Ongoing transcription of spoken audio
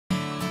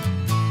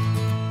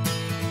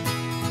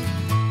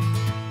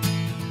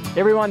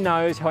Everyone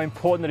knows how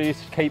important it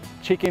is to keep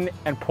chicken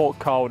and pork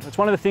cold. It's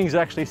one of the things that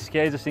actually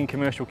scares us in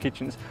commercial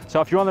kitchens. So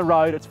if you're on the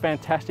road, it's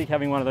fantastic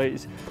having one of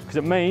these because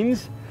it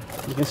means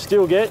you can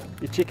still get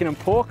your chicken and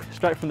pork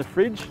straight from the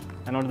fridge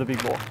and onto the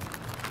big bore.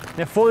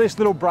 Now for this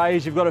little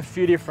braise, you've got a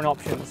few different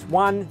options.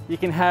 One, you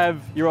can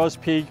have your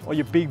Ozpig or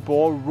your big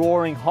bore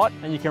roaring hot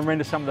and you can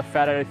render some of the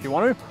fat out if you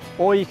want to,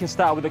 or you can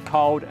start with it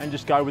cold and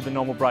just go with the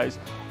normal braise.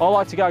 I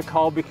like to go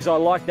cold because I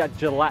like that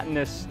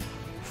gelatinous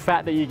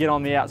fat that you get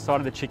on the outside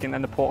of the chicken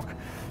and the pork.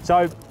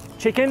 So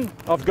chicken,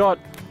 I've got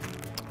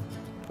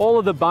all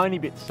of the bony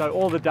bits, so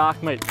all the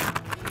dark meat.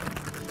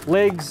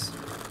 Legs,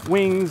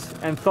 wings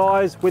and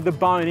thighs with the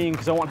bone in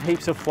because I want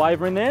heaps of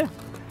flavour in there.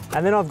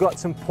 And then I've got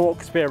some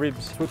pork spare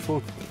ribs, which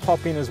will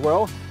pop in as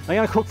well. I'm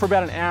going to cook for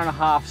about an hour and a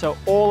half, so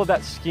all of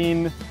that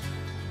skin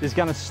is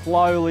going to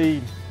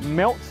slowly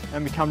melt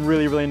and become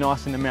really, really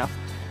nice in the mouth.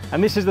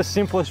 And this is the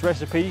simplest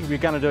recipe we're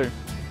going to do.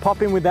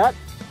 Pop in with that,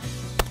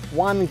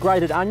 1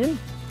 grated onion,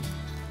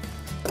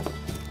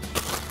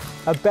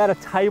 about a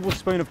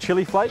tablespoon of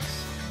chili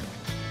flakes,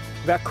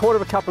 about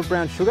 1/4 cup of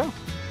brown sugar,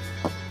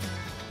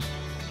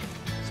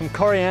 some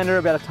coriander,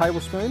 about a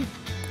tablespoon,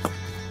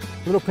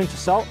 a little pinch of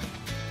salt,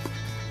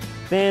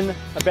 then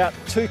about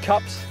 2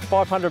 cups,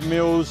 500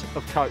 mils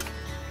of Coke.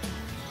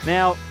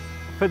 Now,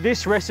 for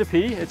this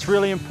recipe, it's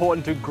really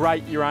important to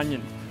grate your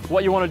onion.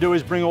 What you want to do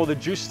is bring all the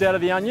juice out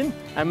of the onion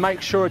and make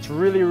sure it's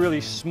really,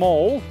 really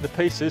small, the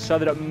pieces, so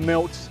that it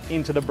melts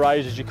into the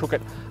braise as you cook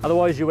it.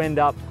 Otherwise you end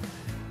up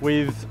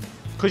with,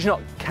 because you're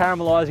not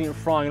caramelizing and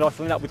frying it off,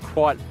 you end up with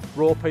quite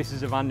raw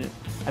pieces of onion.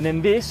 And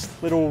then this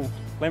little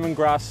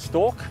lemongrass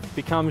stalk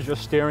becomes your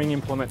stirring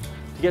implement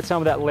to get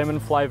some of that lemon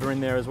flavor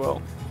in there as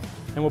well.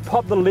 And we'll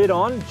pop the lid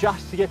on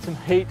just to get some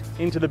heat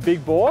into the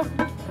big bore,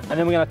 and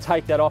then we're going to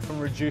take that off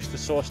and reduce the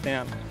sauce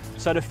down.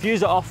 So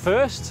diffuser off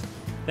first,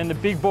 then the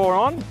big bore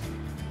on,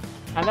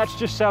 and that's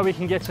just so we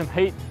can get some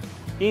heat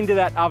into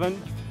that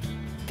oven,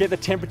 get the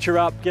temperature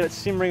up, get it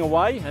simmering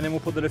away, and then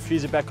we'll put the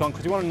diffuser back on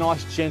because we want a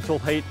nice gentle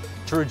heat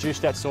to reduce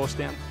that sauce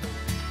down.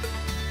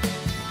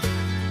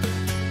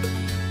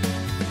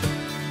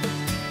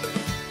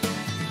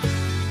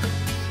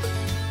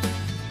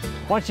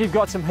 Once you've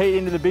got some heat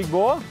into the big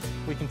bore,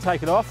 we can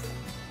take it off,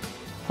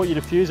 put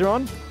your diffuser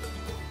on,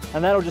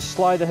 and that'll just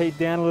slow the heat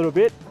down a little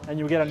bit and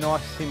you'll get a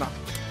nice simmer.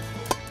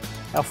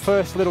 Our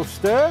first little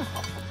stir,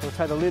 we'll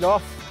take the lid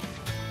off,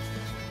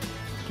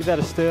 give that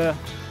a stir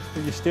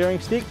with your stirring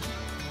stick,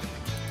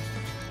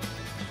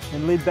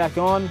 and lid back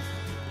on.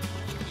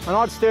 And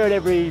I'd stir it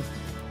every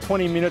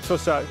 20 minutes or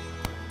so,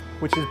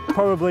 which is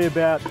probably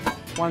about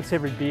once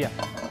every beer.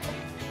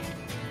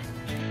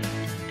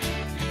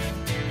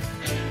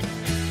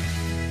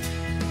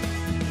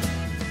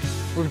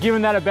 We've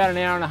given that about an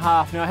hour and a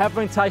half. Now I have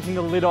been taking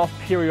the lid off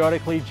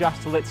periodically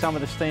just to let some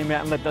of the steam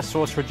out and let the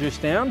sauce reduce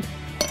down.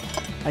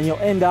 And you'll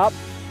end up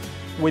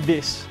with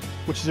this,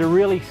 which is a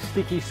really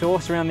sticky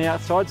sauce around the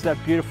outside, so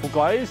that beautiful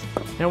glaze.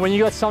 Now when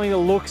you've got something that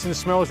looks and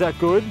smells that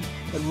good,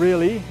 it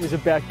really is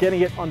about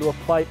getting it onto a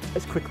plate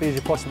as quickly as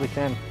you possibly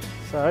can.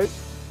 So,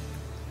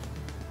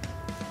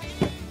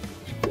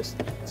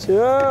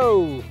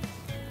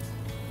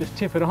 just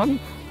tip it on.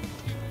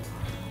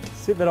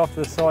 Sit that off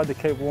to the side to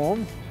keep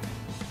warm.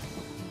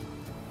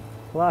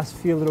 Last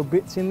few little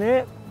bits in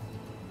there.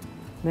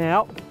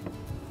 Now,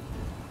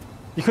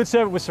 you could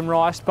serve it with some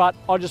rice, but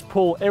I just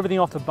pull everything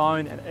off the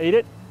bone and eat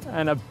it.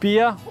 And a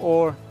beer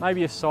or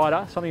maybe a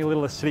cider, something a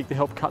little acidic to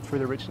help cut through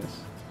the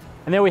richness.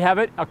 And there we have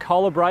it, our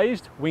cola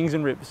braised wings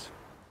and ribs.